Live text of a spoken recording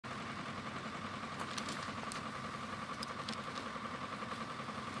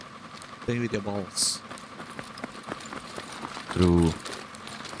Play with your balls. Through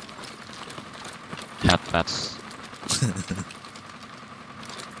headpads.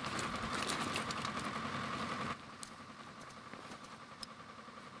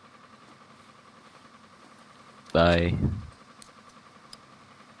 Bye.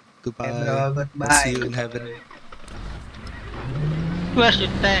 Goodbye. Okay, bro, I'll goodbye. see you in heaven. Where's the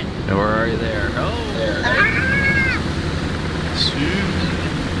tank? Where are you there? Oh!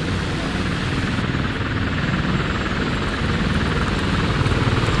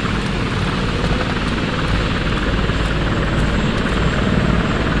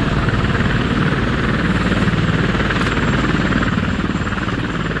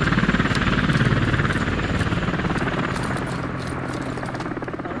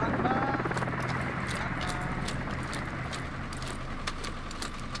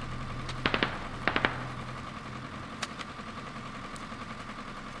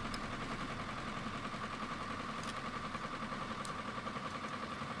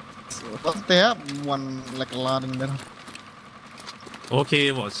 But they have one like a lot in there.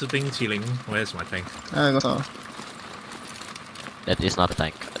 Okay, what shooting chilling? Where's my tank? I got all. That is not a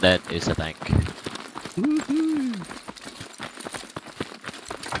tank. That is a tank.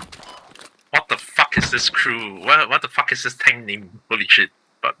 What the fuck is this crew? What the fuck is this tank name? Holy shit.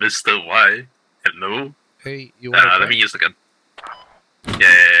 But Mr. Y, hello? Hey, you want Let me use the gun.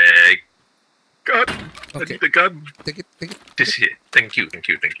 Yeah. Gun! I Okay. need the gun. Take it, take it. This here. Thank you.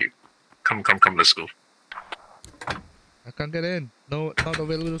 Come, let's go. I can't get in. No, not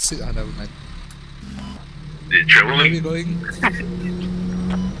available seat. Ah, never mind. They're Where are we traveling. going?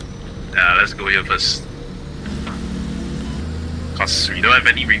 Let's go here first. Cause we don't have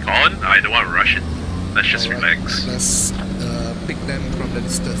any recon, I don't want to rush it. Let's just Alright, relax. Let's pick them from the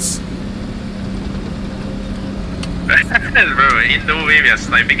distance. Bro, ain't no way we are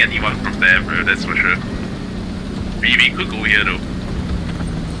sniping anyone from there, bro, that's for sure. We could go here though.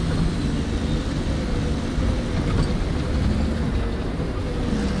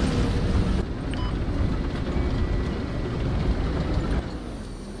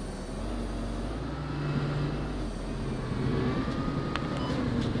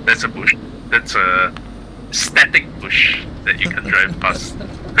 That's a bush. That's a static bush that you can drive past.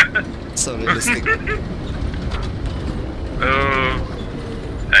 So realistic.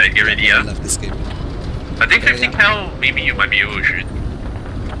 Alright, get ready, I yeah. love this game. I think Yeah, 50 yeah. cal, maybe you might be able to shoot.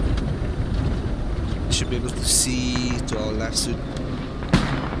 You should be able to see to our left soon.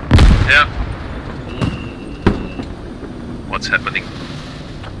 Yeah. What's happening?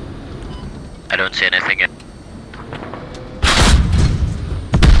 I don't see anything yet.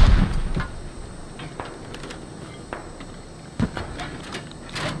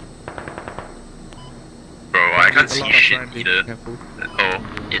 Bro, I can't A see lot of shit friendly, either. careful.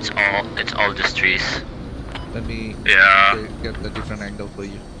 Oh, It's all just trees. Let me yeah. get a different angle for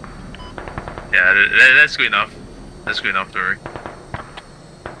you. Yeah, that's good enough. That's good enough, don't worry.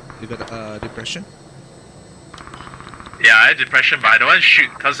 You got depression? Yeah, I had depression, but I don't want to shoot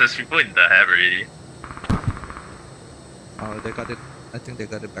because there's people in the head already. Oh, they got it. I think they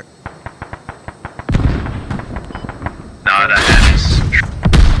got it back. Nah, the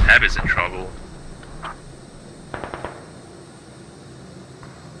head is in trouble.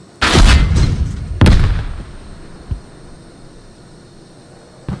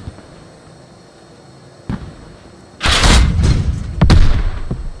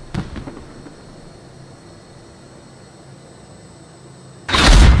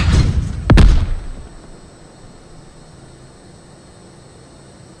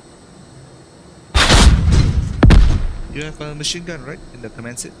 You have a machine gun, right? In the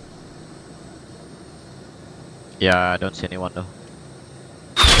command seat? Yeah, I don't see anyone though.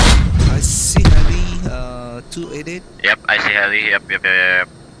 I see heli, 288. Yep, I see heli. Yep.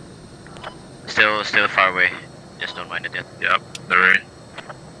 Still far away. Just don't mind it yet. Yep, don't worry.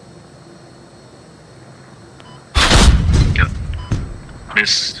 Kill.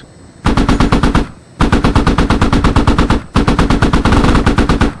 Missed.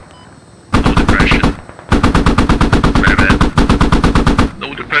 No depression. Very bad.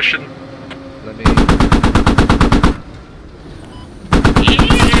 No depression. Let me.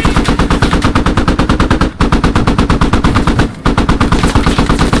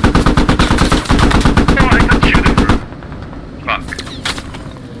 Oh, I can't shoot it, bro. Fuck.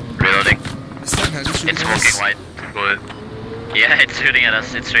 Reloading. Is that heli shooting It's us? smoking white. Go ahead. Yeah, it's shooting at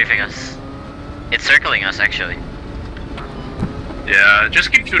us. It's strafing us. It's circling us actually. Yeah,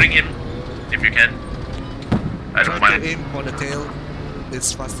 just keep shooting him if you can. I don't Try mind. to aim for the tail.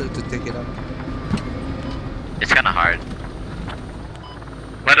 It's faster to take it up. It's kind of hard.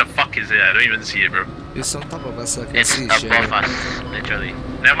 Where the fuck is it? I don't even see it, bro. It's on top of us. I can It's see above shadow. us, literally.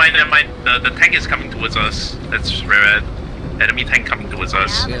 Never mind, never mind. The tank is coming towards us. That's red. Enemy tank coming towards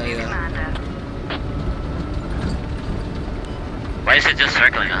us. Yeah, yeah. Why is it just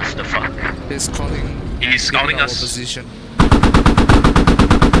circling us? The fuck? He's calling. He's scouting our us. position.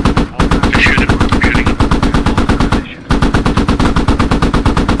 Shoot him. Shooting him.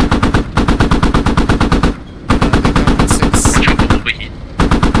 Six. Watch out for overheat.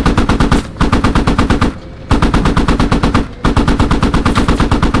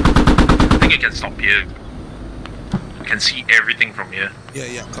 I think you can stop here. You can see everything from here. Yeah,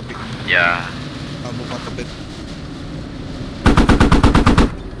 yeah. Copy. Yeah. I'll move up a bit.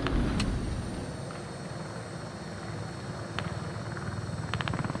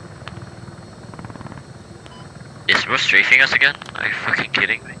 Is Bro strafing us again? Are you fucking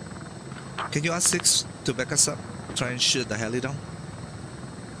kidding me? Can you ask Six to back us up? Try and shoot the heli down.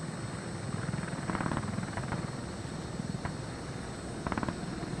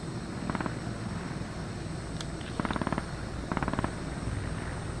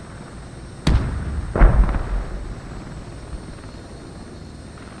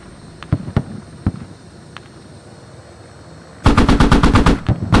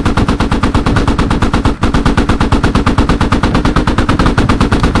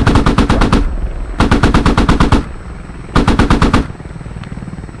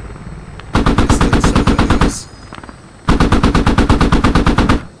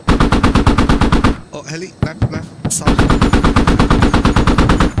 Oh, heli, left, south.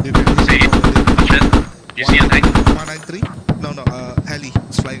 You can hit See? it already. Watch it. You see a tank? 193? No, heli.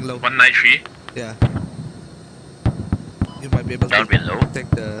 It's flying low. 193. Yeah. You might be able Down to below? take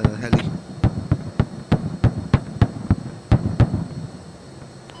the heli.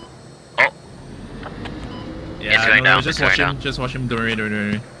 Oh, Yeah, It's going no, down, just it's watch going him. down. Just watch him. Don't worry, don't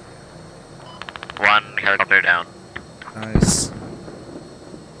worry. one helicopter down. Nice.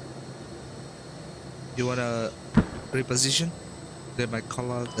 You wanna reposition? They might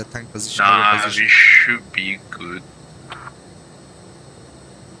call out the tank position. Nah, reposition. we should be good.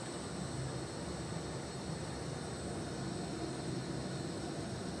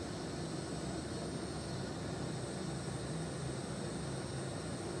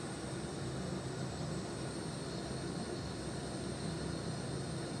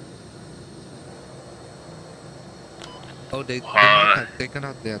 Oh, they might have taken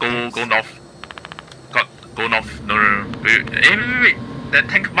out their Go tanks. north. Go north. No. Wait. That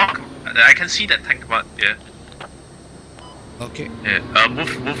tank mark. I can see that tank mark. Yeah. Okay. Yeah.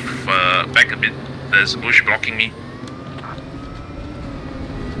 Move back a bit. There's a bush blocking me.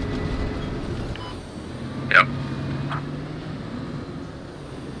 Yep.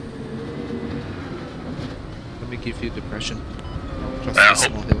 Let me give you depression. Just I a hope-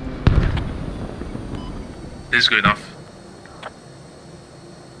 small hill. This is good enough.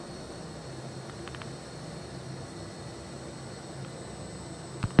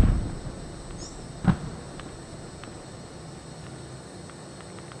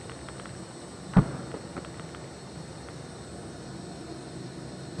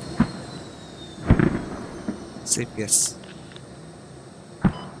 Safe guess.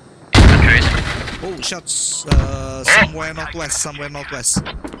 Oh, shots. Somewhere northwest.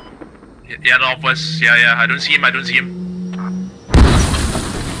 Yeah, northwest. Yeah. I don't see him.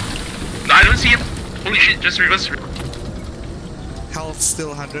 No, I don't see him. Holy shit! Just reverse. Health still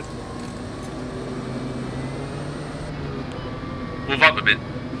 100. Move up a bit.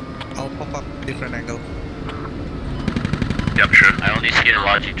 I'll pop up different angle. Yep, sure. I only see the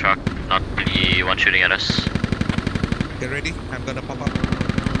logging truck, not the one shooting at us. Get ready. I'm gonna pop up.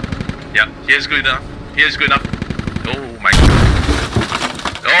 Yeah, here's good enough. Oh my god.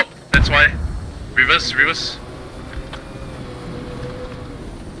 Oh, that's why. Reverse.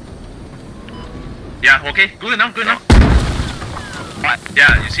 Yeah, okay. Good enough. What?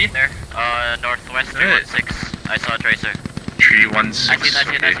 Yeah, you see? There. Northwest Alright. 316. I saw a tracer.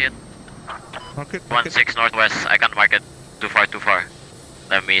 316. I see it. Mark it. 16 northwest. I can't mark it. Too far.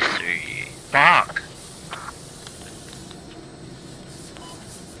 Let me see. Fuck.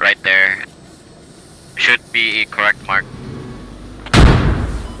 Right there. Should be correct mark.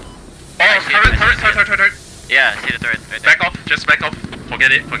 Oh, turret. Yeah, I see the turret right there. Back off, just back off.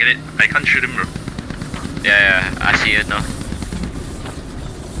 Forget it. I can't shoot him, bro. Yeah, I see it now.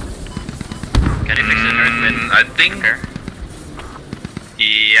 Can you fix the turret with I think. repair?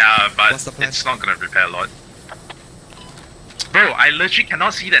 Yeah, What's the but plan? it's not gonna repair a lot. Bro, I literally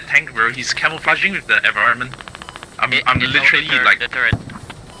cannot see that tank, bro. He's camouflaging with the environment. I'm It's literally over like, the turret.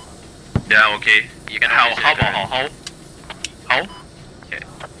 yeah, okay. You can How only see the turret. How?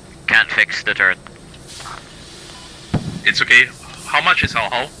 Can't fix the turret. It's okay. How much is our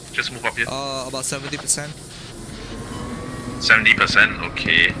hull? Just move up here. About 70%. 70%.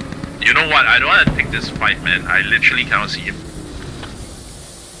 Okay. You know what? I don't want to take this fight, man. I literally cannot see him.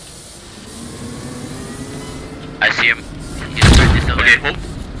 I see him. He's still Okay, there. hold.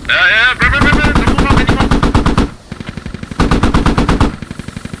 Yeah, bro, don't move up anymore.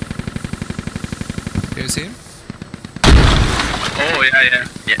 Can you see him? Oh, yeah.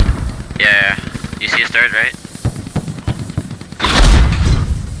 Yeah. You see his turret, right?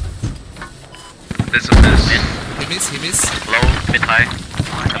 This is this. He missed. Low, bit high.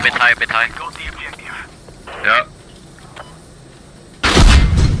 A bit high. Yeah.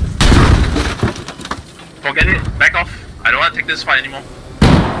 Forget it. Back off. I don't want to take this fight anymore.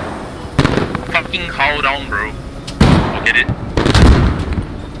 Fucking hull down, bro. Forget it.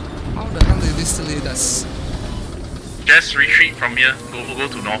 How the hell did this lead us? Just retreat from here. Go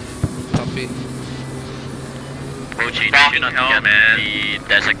to north. Copy. Bochi, did Fucking you not hell, get man. the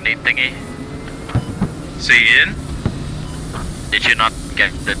designate thingy? Say again? Did you not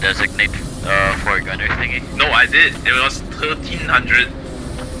get the designate for gunner thingy? No, I did. It was 1300.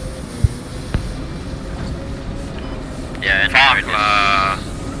 Yeah, and Fuck turret is- lah.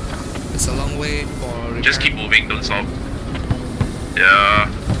 It's a long way for. Just keep moving, don't stop. Yeah.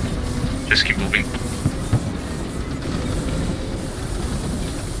 Just keep moving.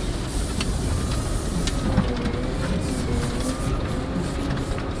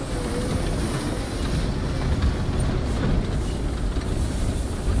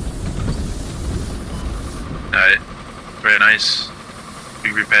 Alright. Very nice.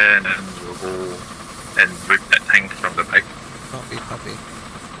 We repair and then we'll go and rip that tank from the back. Copy.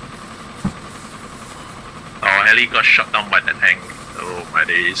 Our heli got shot down by that tank. Oh my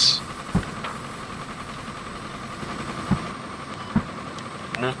days.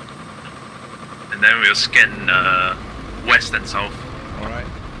 Move. And then we'll scan west and south. Alright.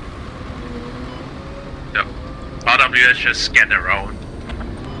 Yep. RWS just scan around.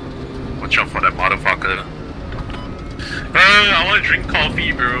 Watch out for that motherfucker. I wanna drink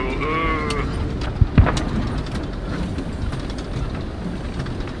coffee, bro.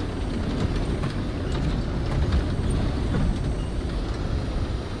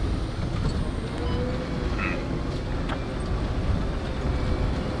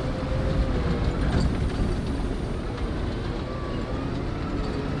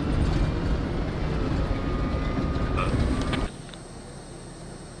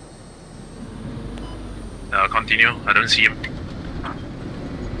 Continue. I don't see him.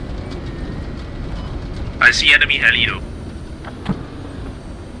 I see enemy heli though.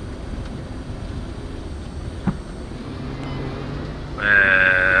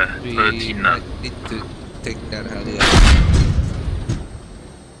 We 13 might need to take that heli out.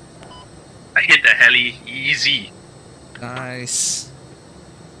 I hit the heli easy. Nice.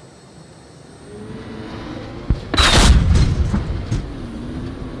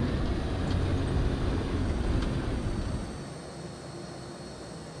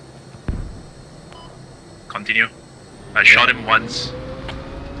 Continue. I shot him once.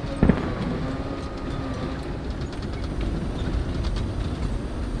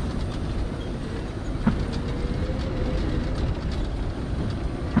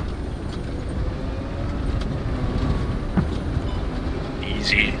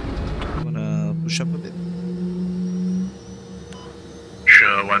 Easy. Wanna push up a bit?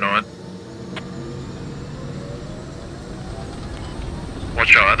 Sure, why not?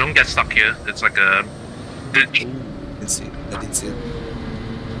 Watch out, I don't get stuck here. It's like a ditch. Didn't see it. I didn't see it.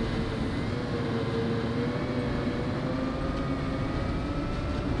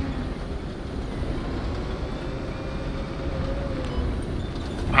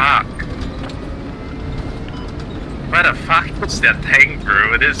 Fuck. Where the fuck is that tank,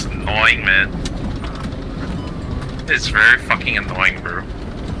 bro? It is annoying, man. It's very fucking annoying, bro.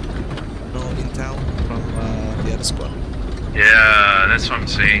 No intel from the other squad. Yeah, that's what I'm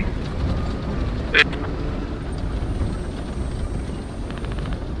saying.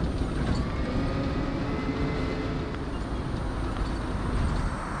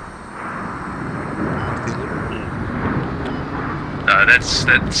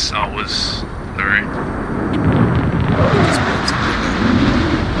 That's ours. Sorry.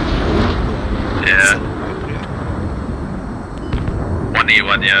 Yeah.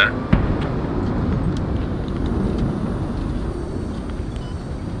 181, yeah.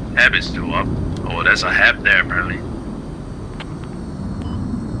 Hab is still up. Oh, there's a hab there apparently.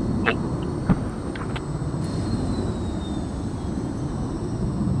 Oh.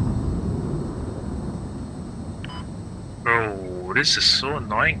 Bro, Oh, this is so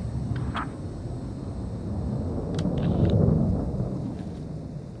annoying.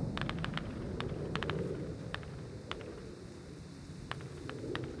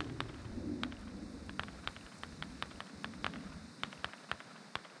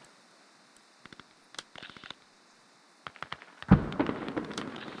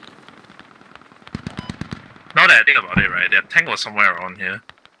 Now that I think about it, right, that tank was somewhere around here.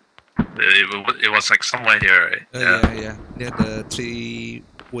 It was like somewhere here, right? Yeah. Near the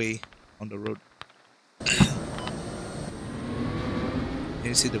 3-way on the road. Can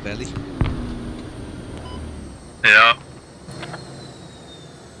you see the valley? Yeah.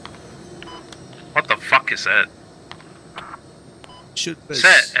 What the fuck is that? Shoot Is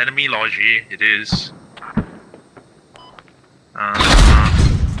first. that enemy logi? It is. I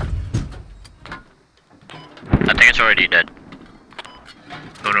think it's already dead.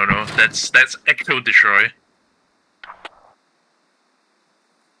 No. That's Ecto Destroy.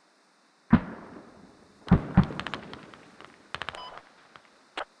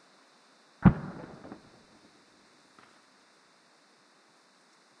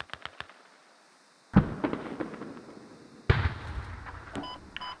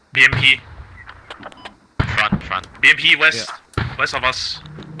 BMP. Front. BMP west. West of us.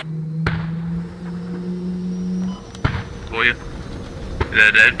 Go here.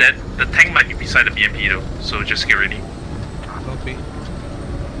 The tank might be beside the BMP though, so just get ready. Copy.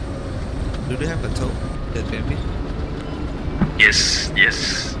 Do they have a tow? The BMP? Yes.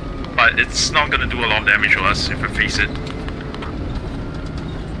 But it's not gonna do a lot of damage to us if we face it.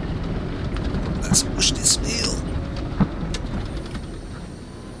 Let's push this wheel.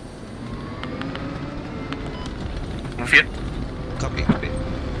 Move here. Copy.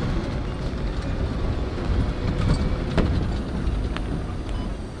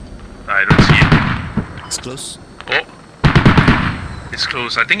 I don't see it. It's close. Oh. It's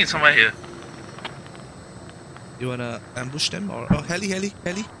close. I think it's somewhere here. You wanna ambush them or heli?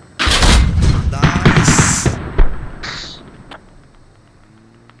 Nice.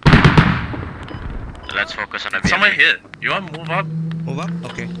 Let's focus on the It's somewhere BMP. here. You wanna move up? Move up.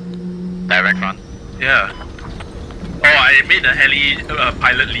 Okay. Direct front. Yeah. Oh, I made the heli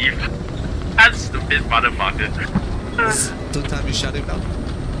pilot leave. That stupid motherfucker. It's 2 times you shut him down.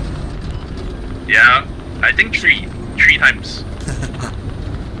 Yeah, I think three times.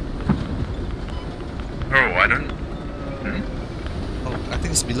 Oh, I don't. Oh, I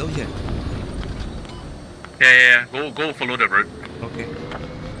think it's below here. Yeah. Go follow the road. Okay.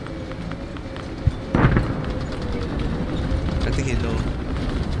 I think he know.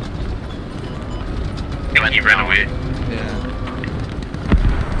 He ran away. Yeah.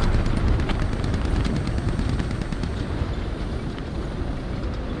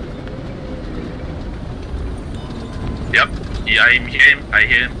 Yep. Yeah, I hear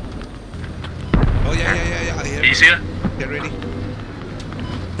him. Oh yeah. I hear. He's here. Get ready.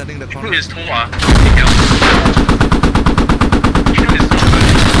 Turning the Who corner. is Toa? Kill his Toa.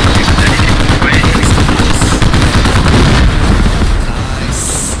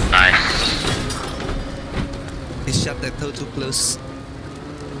 Nice. Nice. He shot that toe too close.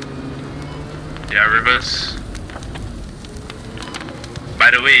 Yeah, reverse. By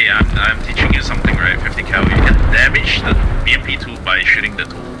the way, I'm teaching you something, right? 50 cal. You can damage the BMP2 by shooting the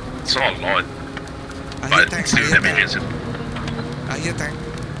tool. It's not a lot, I hear but tank. still damages it. I hear tank.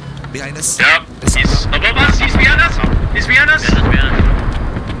 Behind us. Yep, he's above us. He's behind us. He's behind us.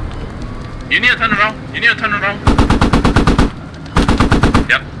 You need to turn around.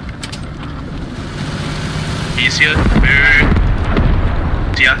 Yep. He's here.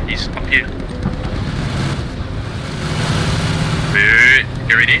 Yeah, he's up here. Wait,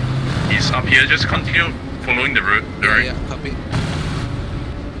 get ready. He's up here. Just continue following the road. Yeah, copy.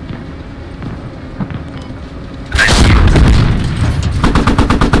 I see him.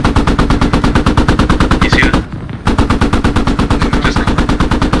 He's here. Just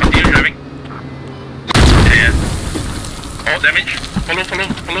continue driving. Yeah. Oh, damage. Follow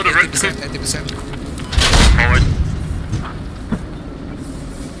the road. 80%. Forward.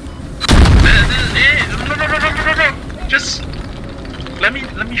 No. Just let me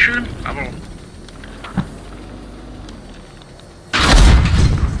shoot him. I will.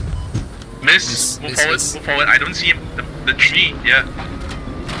 Miss. Move forward. I don't see him. The tree. Yeah.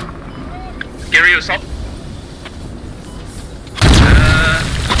 Gary, you stop.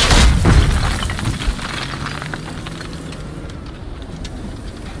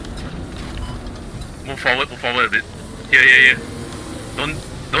 Move forward a bit. Here.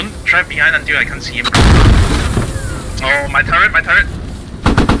 Don't drive behind until I can see him. Oh, my turret.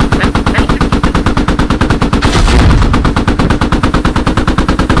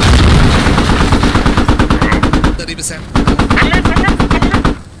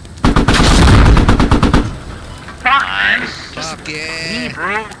 Yeah.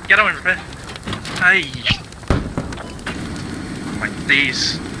 bro, get out and repair. Hey. My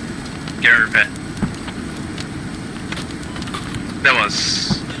days. Get out and repair. That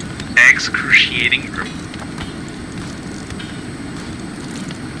was excruciating, bro.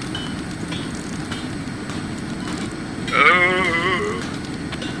 Oh.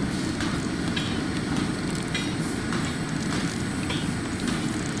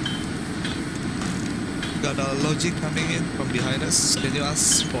 Got a logic coming in from behind us. Can you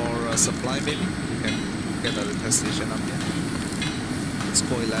ask for a supply maybe? We can get a test station up here. It's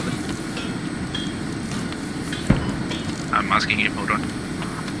core 11. I'm asking him, hold on.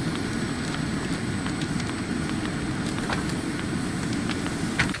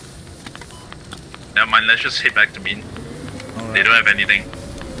 Never mind, let's just head back to Min. Alright. They don't have anything.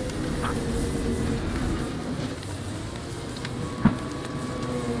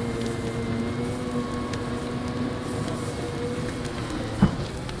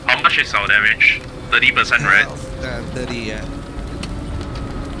 How much is our damage? 30%, right? 30, yeah.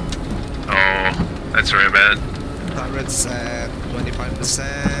 Oh, that's very bad. Turret's at 25%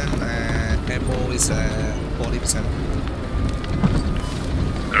 and ammo is at 40%.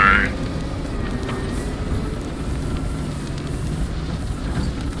 Alright.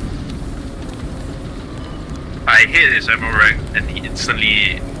 I hit his ammo rack and he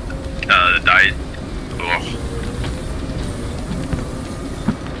instantly died. Ugh.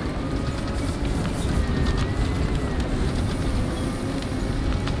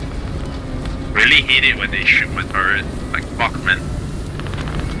 Really hate it when they shoot my turret. Like, fuck, man.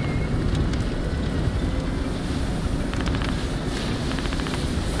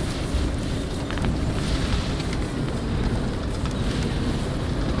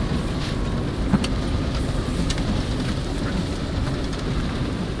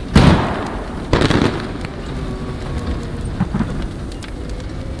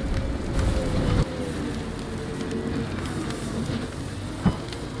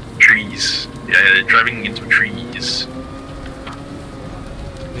 Trees. Yeah, driving into trees.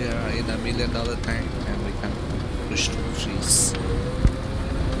 We are in $1 million tank and we can push through trees.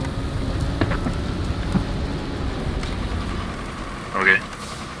 Okay.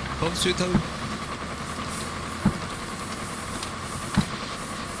 Home sweet home.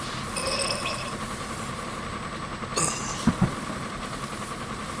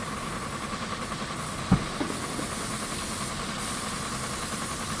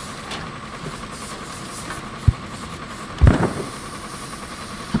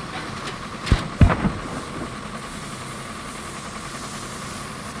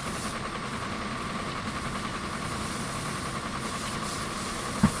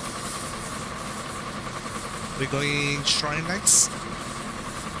 We're going Shrine next.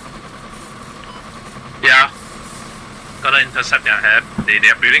 Yeah. Gotta intercept their hab.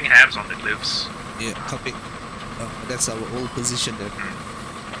 They're building habs on the cliffs. Yeah, copy. That's our old position there.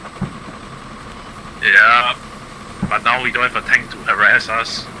 Yeah. But now we don't have a tank to harass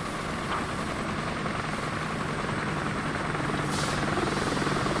us.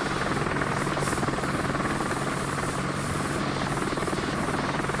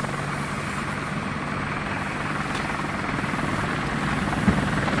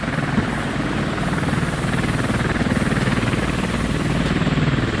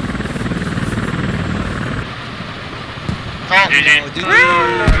 Oh, GG. Oh,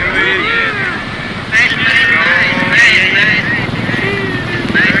 GG.